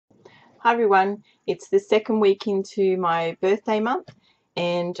Hi everyone, it's the second week into my birthday month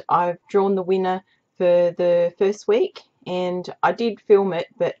and I've drawn the winner for the first week, and I did film it,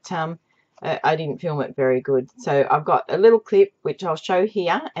 but I didn't film it very good. So I've got a little clip which I'll show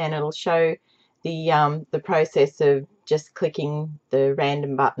here, and it'll show the process of just clicking the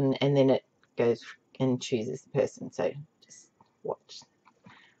random button and then it goes and chooses the person. So just watch.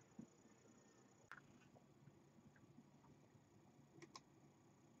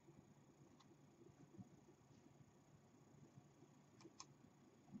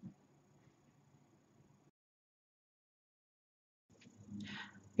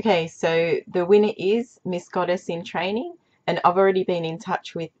 Okay, so the winner is Miss Goddess in Training, and I've already been in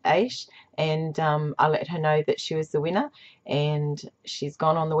touch with Aish, and I let her know that she was the winner, and she's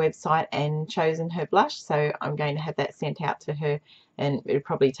gone on the website and chosen her blush, so I'm going to have that sent out to her, and it'll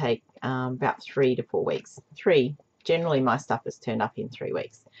probably take about 3 to 4 weeks. Generally my stuff has turned up in 3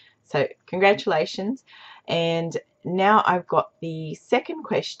 weeks. So congratulations. And now I've got the second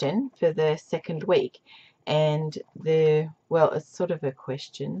question for the second week. And it's sort of a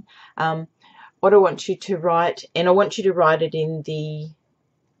question. What I want you to write, and I want you to write it in the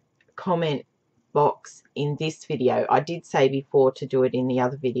comment box in this video. I did say before to do it in the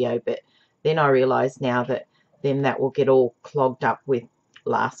other video, but then I realized now that then that will get all clogged up with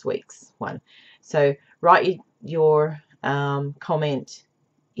last week's one. So write your comment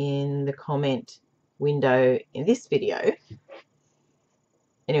in the comment window in this video.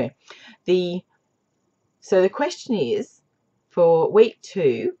 Anyway, so the question is, for week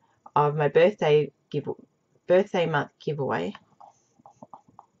 2 of my birthday month giveaway.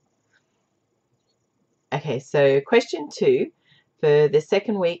 Okay, so question 2 for the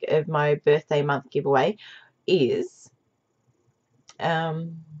second week of my birthday month giveaway is, what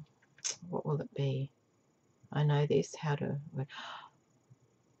will it be? I know this, how to,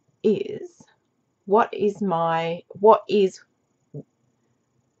 is, what is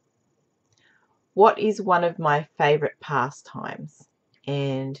one of my favorite pastimes?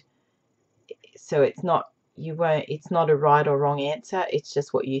 And so it's not a right or wrong answer, it's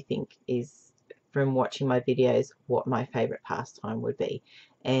just what you think is, from watching my videos, what my favorite pastime would be.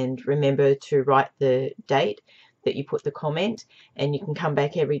 And remember to write the date that you put the comment, and you can come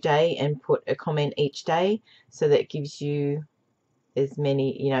back every day and put a comment each day, so that gives you as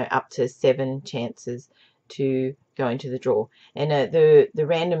many, up to 7 chances to go into the draw. And the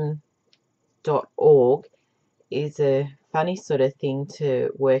random.org is a funny sort of thing to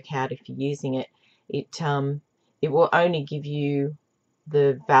work out if you're using it. It will only give you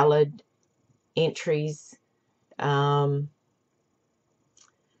the valid entries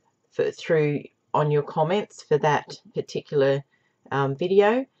through on your comments for that particular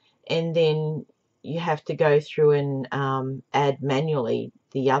video, and then you have to go through and add manually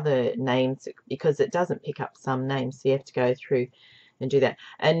the other names, because it doesn't pick up some names, so you have to go through and do that.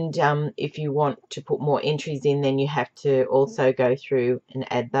 And if you want to put more entries in, then you have to also go through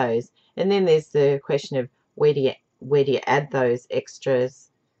and add those. And then there's the question of where do you add those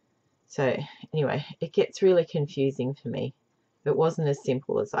extras. So anyway, it gets really confusing for me. It wasn't as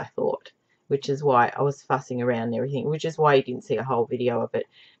simple as I thought, which is why I was fussing around and everything, which is why you didn't see a whole video of it,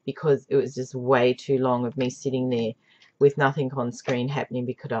 because it was just way too long of me sitting there with nothing on screen happening,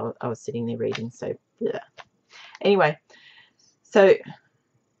 because I was sitting there reading. So yeah. Anyway, so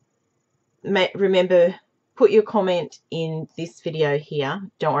remember, put your comment in this video here.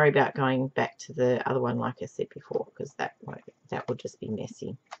 Don't worry about going back to the other one like I said before, because that will just be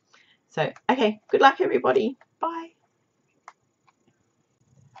messy. So okay, good luck everybody. Bye.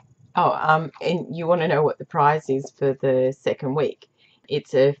 Oh, and you want to know what the prize is for the second week?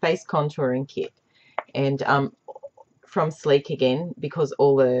 It's a face contouring kit, and from Sleek again, because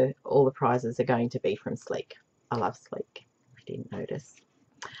all the prizes are going to be from Sleek. I love Sleek, if you didn't notice.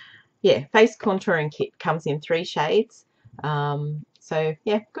 Yeah, face contouring kit comes in 3 shades. So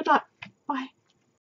yeah, good luck. Bye.